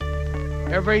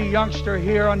Every youngster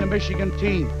here on the Michigan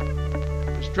team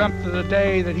has dreamt of the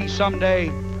day that he someday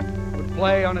would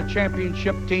play on a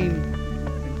championship team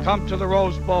and come to the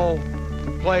Rose Bowl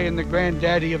and play in the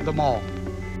granddaddy of them all.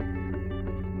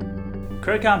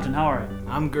 Craig Compton, how are you?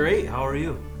 I'm great. How are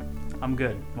you? I'm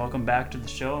good. Welcome back to the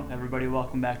show. Everybody,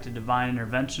 welcome back to Divine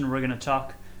Intervention. We're going to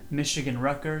talk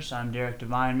Michigan-Rutgers. I'm Derek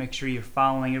Devine. Make sure you're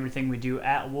following everything we do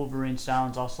at Wolverine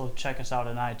Sounds. Also, check us out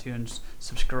on iTunes.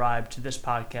 Subscribe to this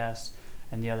podcast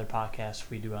and the other podcasts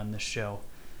we do on this show.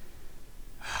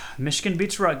 Michigan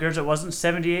beats Rutgers. It wasn't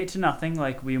 78-0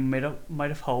 like we might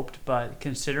have hoped, but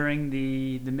considering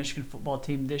the Michigan football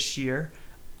team this year,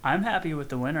 I'm happy with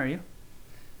the win. Are you?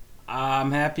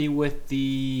 I'm happy with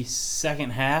the second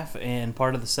half and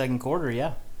part of the second quarter,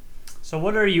 yeah. So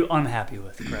what are you unhappy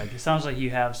with, Craig? It sounds like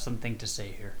you have something to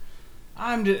say here.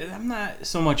 I'm not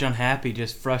so much unhappy,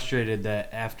 just frustrated that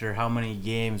after how many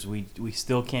games we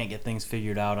still can't get things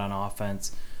figured out on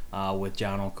offense with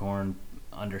John O'Korn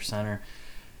under center.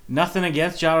 Nothing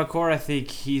against John O'Korn. I think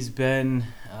he's been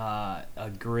a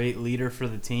great leader for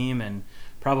the team and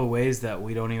probably ways that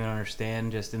we don't even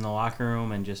understand just in the locker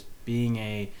room and just being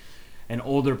an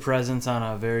older presence on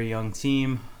a very young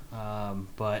team.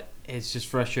 But it's just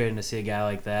frustrating to see a guy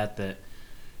like that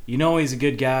he's a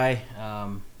good guy.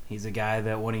 He's a guy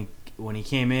that when he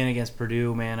came in against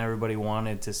Purdue, man, everybody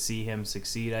wanted to see him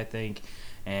succeed, I think,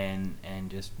 and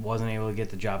just wasn't able to get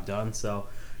the job done. So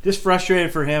just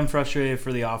frustrated for him, frustrated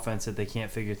for the offense that they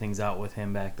can't figure things out with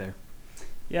him back there.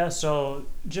 Yeah, so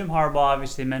Jim Harbaugh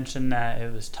obviously mentioned that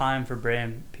it was time for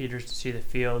Brandon Peters to see the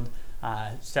field.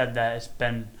 Said that it's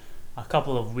been a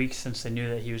couple of weeks since they knew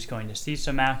that he was going to see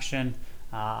some action.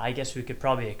 I guess we could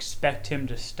probably expect him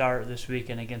to start this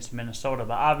weekend against Minnesota,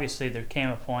 but obviously there came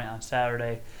a point on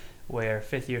Saturday where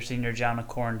fifth-year senior John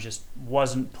O'Korn just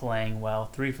wasn't playing well.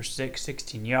 3 for 6,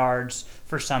 16 yards.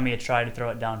 First time he had tried to throw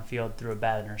it downfield, threw a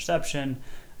bad interception.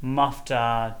 Muffed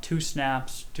 2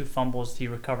 snaps, 2 fumbles. He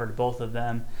recovered both of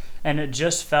them. And it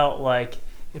just felt like,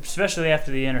 especially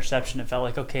after the interception, it felt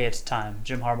like, okay, it's time.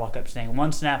 Jim Harbaugh kept saying,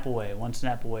 one snap away,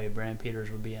 Brandon Peters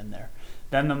would be in there.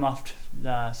 Then the muffed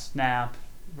snap,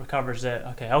 recovers it.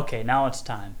 Okay, now it's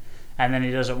time. And then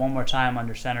he does it one more time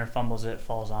under center, fumbles it,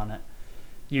 falls on it.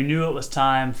 You knew it was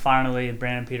time. Finally,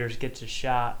 Brandon Peters gets his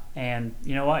shot. And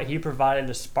you know what? He provided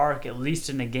a spark, at least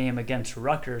in the game against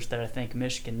Rutgers, that I think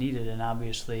Michigan needed. And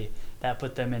obviously, that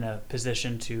put them in a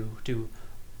position to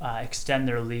extend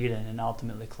their lead and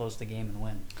ultimately close the game and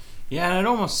win. Yeah, and it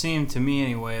almost seemed to me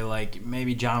anyway like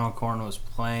maybe John O'Korn was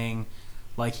playing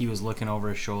like he was looking over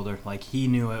his shoulder, like he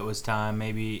knew it was time,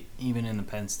 maybe even in the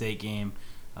Penn State game.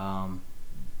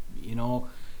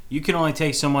 You can only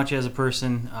take so much as a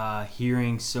person,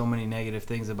 hearing so many negative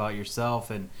things about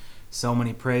yourself and so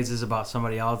many praises about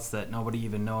somebody else that nobody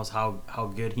even knows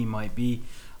how good he might be.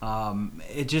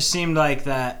 It just seemed like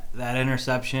that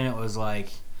interception, it was like,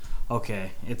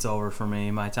 okay, it's over for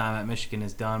me. My time at Michigan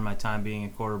is done. My time being a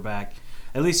quarterback,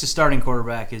 at least a starting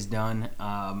quarterback, is done.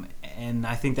 And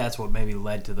I think that's what maybe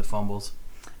led to the fumbles.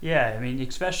 Yeah, I mean,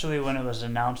 especially when it was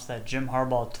announced that Jim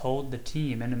Harbaugh told the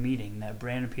team in a meeting that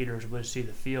Brandon Peters would see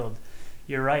the field.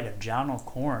 You're right, if John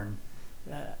O'Korn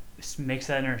makes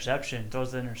that interception,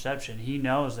 throws the interception, he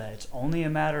knows that it's only a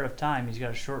matter of time. He's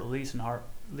got a short leash and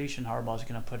Harbaugh's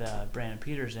going to put Brandon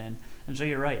Peters in. And so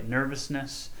you're right,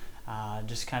 nervousness,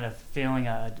 just kind of feeling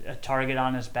a target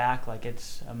on his back, like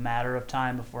it's a matter of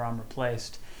time before I'm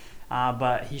replaced.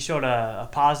 But he showed a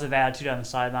positive attitude on the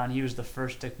sideline. He was the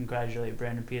first to congratulate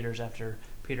Brandon Peters after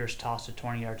Peters tossed a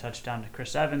 20-yard touchdown to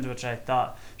Chris Evans, which I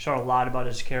thought showed a lot about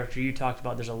his character. You talked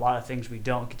about there's a lot of things we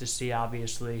don't get to see,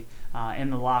 obviously,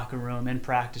 in the locker room, in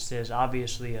practices.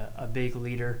 Obviously a big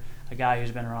leader, a guy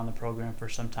who's been around the program for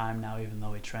some time now, even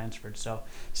though he transferred. So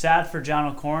sad for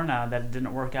John O'Korn that it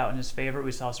didn't work out in his favor.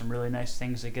 We saw some really nice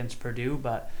things against Purdue,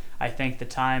 but I think the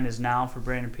time is now for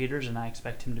Brandon Peters, and I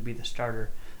expect him to be the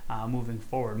starter moving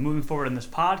forward. Moving forward in this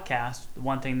podcast, the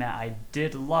one thing that I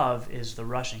did love is the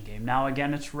rushing game. Now,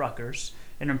 again, it's Rutgers,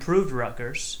 an improved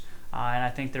Rutgers, and I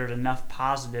think there's enough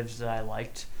positives that I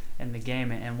liked in the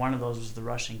game, and one of those was the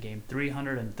rushing game.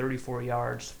 334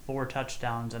 yards, 4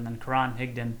 touchdowns, and then Karan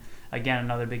Higdon, again,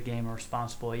 another big game,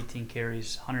 responsible, 18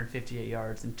 carries, 158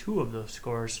 yards, and 2 of those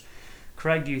scores.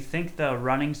 Craig, do you think the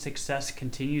running success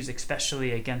continues,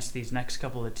 especially against these next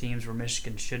couple of teams where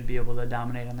Michigan should be able to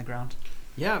dominate on the ground?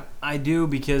 Yeah, I do,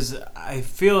 because I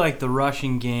feel like the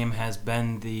rushing game has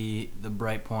been the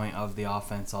bright point of the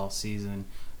offense all season.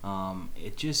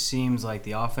 It just seems like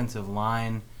the offensive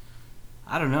line,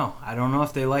 I don't know. I don't know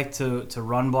if they like to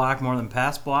run block more than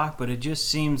pass block, but it just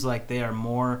seems like they are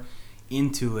more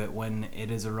into it when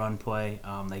it is a run play.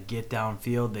 They get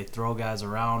downfield, they throw guys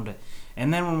around.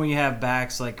 And then when we have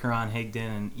backs like Karan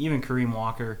Higdon and even Kareem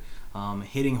Walker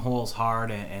hitting holes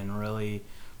hard and really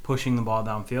pushing the ball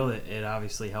downfield, it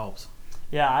obviously helps.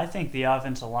 Yeah, I think the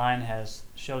offensive line has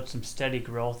showed some steady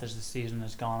growth as the season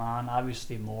has gone on.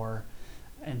 Obviously more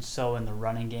and so in the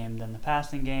running game than the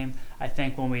passing game. I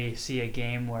think when we see a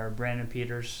game where Brandon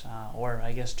Peters, or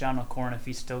I guess John O'Korn, if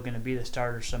he's still going to be the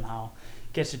starter somehow,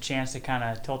 gets a chance to kind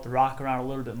of tilt the rock around a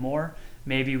little bit more,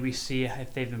 maybe we see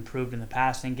if they've improved in the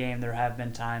passing game. There have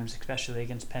been times, especially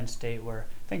against Penn State, where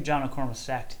I think John O'Korn was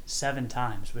sacked 7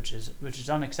 times, which is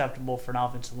unacceptable for an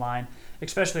offensive line,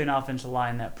 especially an offensive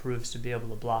line that proves to be able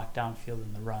to block downfield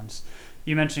in the runs.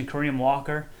 You mentioned Kareem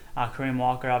Walker. Kareem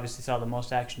Walker obviously saw the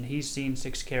most action he's seen,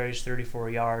 6 carries, 34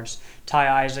 yards.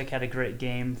 Ty Isaac had a great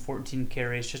game, 14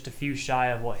 carries, just a few shy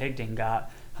of what Higdon got,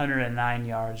 109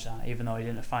 yards, even though he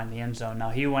didn't find the end zone.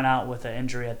 Now, he went out with an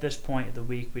injury at this point of the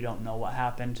week. We don't know what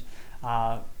happened.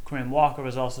 Kareem Walker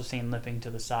was also seen limping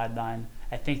to the sideline.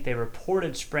 I think they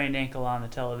reported sprained ankle on the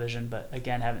television, but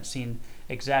again, haven't seen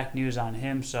exact news on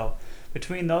him. So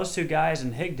between those two guys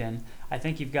and Higdon, I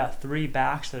think you've got 3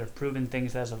 backs that have proven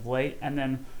things as of late. And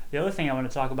then the other thing I want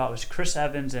to talk about was Chris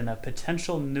Evans in a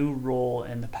potential new role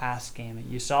in the pass game.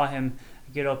 You saw him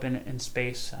get open in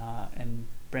space, and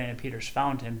Brandon Peters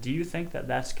found him. Do you think that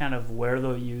that's kind of where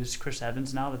they'll use Chris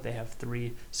Evans now that they have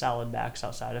 3 solid backs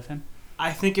outside of him?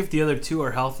 I think if the other 2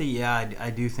 are healthy, yeah, I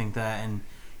do think that. And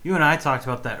you and I talked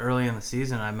about that early in the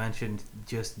season. I mentioned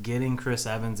just getting Chris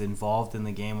Evans involved in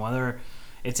the game, whether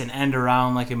it's an end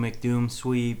around like a McDoom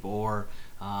sweep or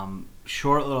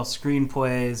short little screen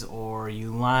plays, or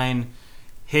you line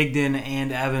Higdon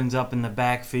and Evans up in the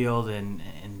backfield and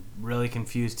really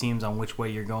confuse teams on which way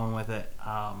you're going with it.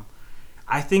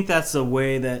 I think that's the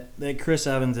way that Chris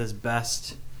Evans is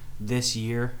best this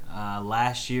year.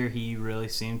 Last year he really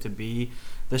seemed to be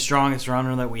the strongest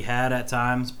runner that we had at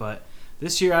times, but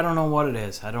this year I don't know what it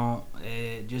is.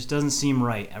 It just doesn't seem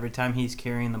right. Every time he's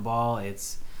carrying the ball, I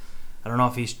don't know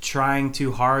if he's trying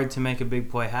too hard to make a big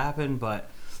play happen, but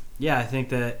yeah, I think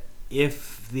that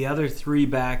if the other 3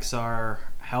 backs are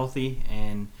healthy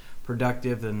and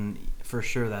productive, then for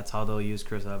sure that's how they'll use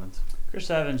Chris Evans. Chris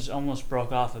Evans almost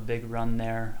broke off a big run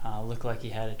there. Looked like he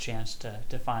had a chance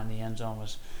to find the end zone.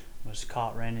 Was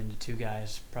caught, ran into 2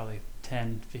 guys, probably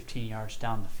 10, 15 yards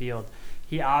down the field.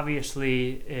 He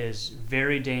obviously is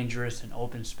very dangerous in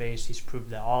open space. He's proved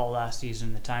that all last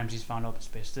season. The times he's found open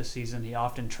space this season, he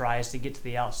often tries to get to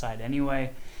the outside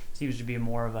anyway. Seems to be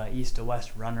more of a east to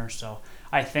west runner. So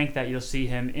I think that you'll see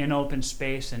him in open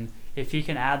space, and if he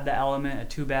can add the element,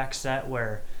 a 2-back set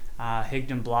where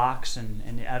Higdon blocks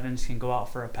and Evans can go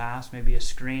out for a pass, maybe a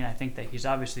screen, I think that he's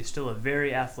obviously still a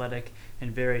very athletic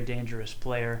and very dangerous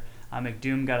player.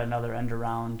 McDoom got another end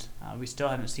around. We still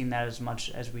haven't seen that as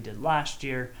much as we did last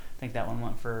year. I think that one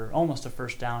went for almost a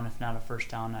first down, if not a first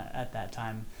down at that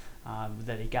time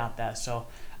that he got that. So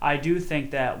I do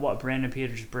think that what Brandon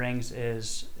Peters brings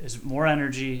is more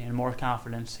energy and more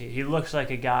confidence. He looks like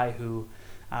a guy who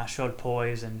showed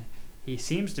poise, and he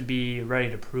seems to be ready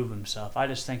to prove himself. I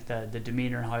just think that the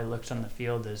demeanor and how he looks on the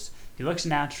field he looks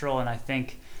natural, and I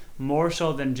think more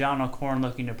so than John O'Korn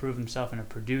looking to prove himself in a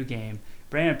Purdue game,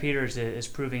 Brandon Peters is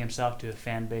proving himself to a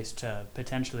fan base to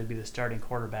potentially be the starting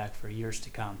quarterback for years to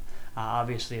come.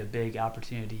 Obviously a big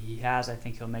opportunity he has. I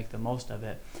think he'll make the most of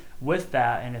it. With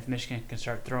that, and if Michigan can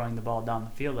start throwing the ball down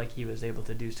the field like he was able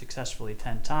to do successfully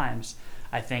 10 times,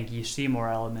 I think you see more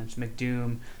elements.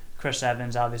 McDoom, Chris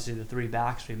Evans, obviously the 3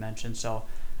 backs we mentioned. So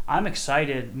I'm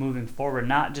excited moving forward,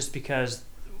 not just because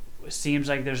it seems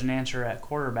like there's an answer at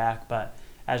quarterback, but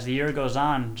as the year goes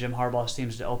on, Jim Harbaugh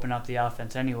seems to open up the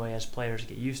offense anyway as players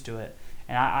get used to it.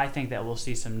 And I think that we'll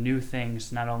see some new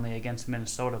things, not only against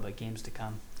Minnesota, but games to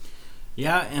come.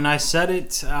 Yeah, and I said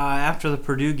it after the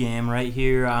Purdue game right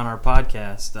here on our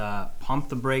podcast, pump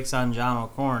the brakes on John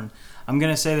O'Korn. I'm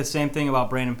going to say the same thing about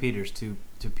Brandon Peters to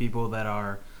people that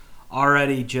are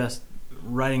already just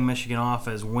writing Michigan off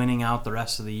as winning out the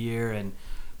rest of the year and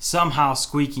somehow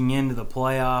squeaking into the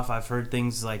playoff. I've heard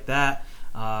things like that.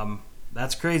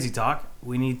 That's crazy talk.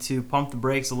 We need to pump the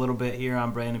brakes a little bit here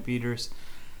on Brandon Peters.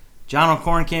 John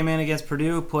O'Korn came in against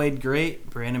Purdue, played great.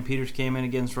 Brandon Peters came in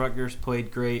against Rutgers,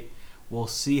 played great. We'll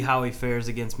see how he fares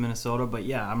against Minnesota. But,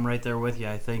 yeah, I'm right there with you.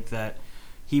 I think that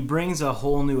he brings a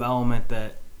whole new element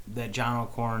that John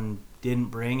O'Korn didn't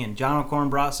bring. And John O'Korn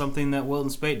brought something that Wilton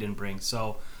Speight didn't bring.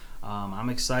 So I'm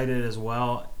excited as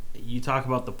well. You talk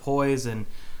about the poise, and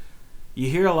you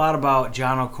hear a lot about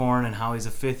John O'Korn and how he's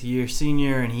a fifth-year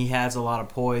senior and he has a lot of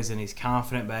poise and he's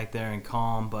confident back there and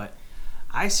calm. But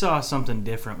I saw something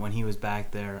different when he was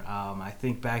back there. I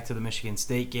think back to the Michigan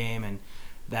State game, and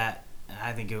that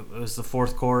I think it was the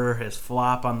fourth quarter, his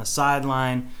flop on the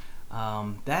sideline.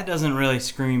 That doesn't really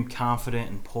scream confident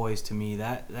and poised to me.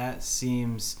 That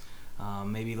seems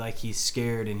maybe like he's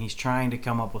scared and he's trying to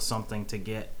come up with something to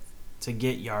get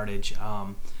yardage.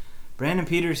 Brandon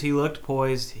Peters, he looked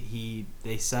poised.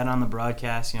 They said on the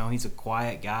broadcast, he's a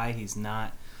quiet guy. He's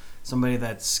not somebody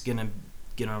that's gonna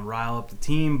rile up the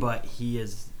team, but he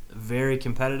is very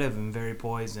competitive and very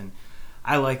poised, and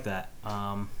I like that.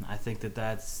 I think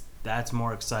that's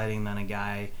more exciting than a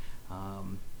guy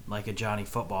like a Johnny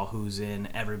Football who's in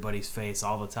everybody's face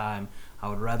all the time. I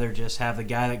would rather just have the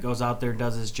guy that goes out there,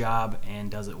 does his job,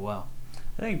 and does it well.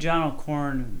 I think John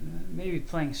O'Korn, maybe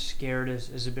playing scared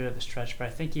is a bit of a stretch, but I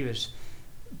think he was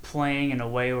playing in a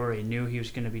way where he knew he was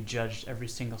going to be judged every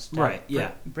single step. Right,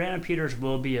 yeah. Brandon Peters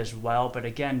will be as well, but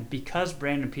again, because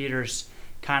Brandon Peters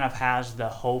kind of has the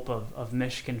hope of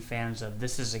Michigan fans of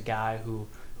this is a guy who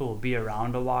will be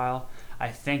around a while, I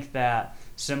think that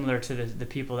similar to the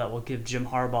people that will give Jim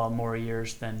Harbaugh more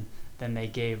years than they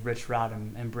gave Rich Rod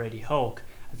and Brady Hoke,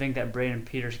 I think that Brandon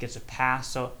Peters gets a pass,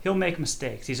 so he'll make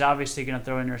mistakes. He's obviously going to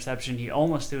throw an interception. He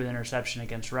almost threw an interception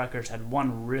against Rutgers, had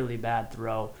one really bad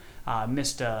throw,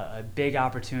 missed a big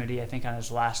opportunity, I think, on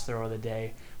his last throw of the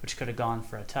day, which could have gone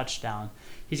for a touchdown.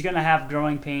 He's going to have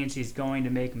growing pains. He's going to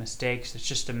make mistakes. It's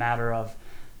just a matter of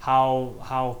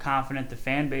how confident the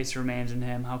fan base remains in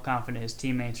him, how confident his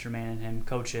teammates remain in him,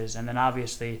 coaches, and then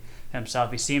obviously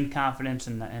himself. He seemed confident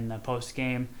in the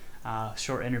post-game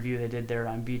short interview they did there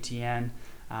on BTN.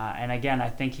 And again, I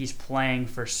think he's playing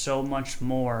for so much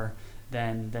more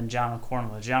than John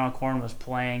O'Korn was. John O'Korn was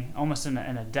playing almost in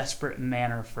a desperate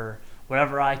manner for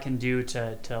whatever I can do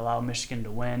to allow Michigan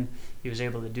to win. He was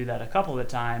able to do that a couple of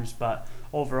times, but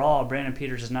overall, Brandon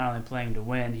Peters is not only playing to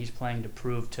win, he's playing to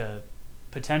prove to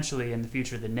potentially in the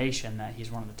future the nation that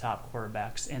he's one of the top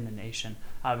quarterbacks in the nation.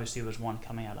 Obviously, was one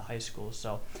coming out of high school.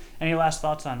 So, any last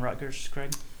thoughts on Rutgers,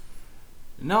 Craig?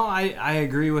 No, I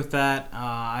agree with that.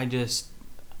 I just,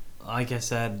 like I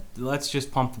said, let's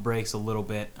just pump the brakes a little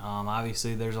bit.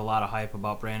 Obviously, there's a lot of hype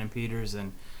about Brandon Peters,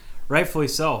 and rightfully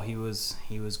so. He was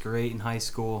great in high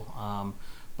school.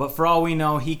 But for all we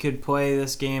know, he could play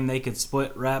this game. They could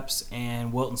split reps,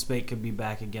 and Wilton Speight could be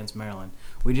back against Maryland.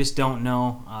 We just don't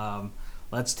know.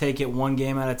 Let's take it one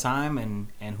game at a time,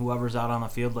 and whoever's out on the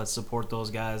field, let's support those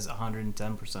guys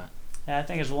 110%. Yeah, I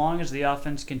think as long as the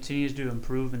offense continues to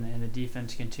improve and the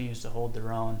defense continues to hold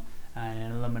their own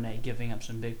and eliminate giving up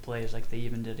some big plays like they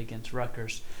even did against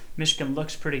Rutgers, Michigan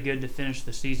looks pretty good to finish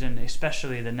the season,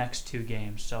 especially the next two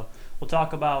games. So we'll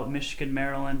talk about Michigan,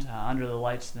 Maryland under the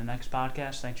lights in the next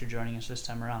podcast. Thanks for joining us this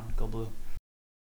time around. Go Blue.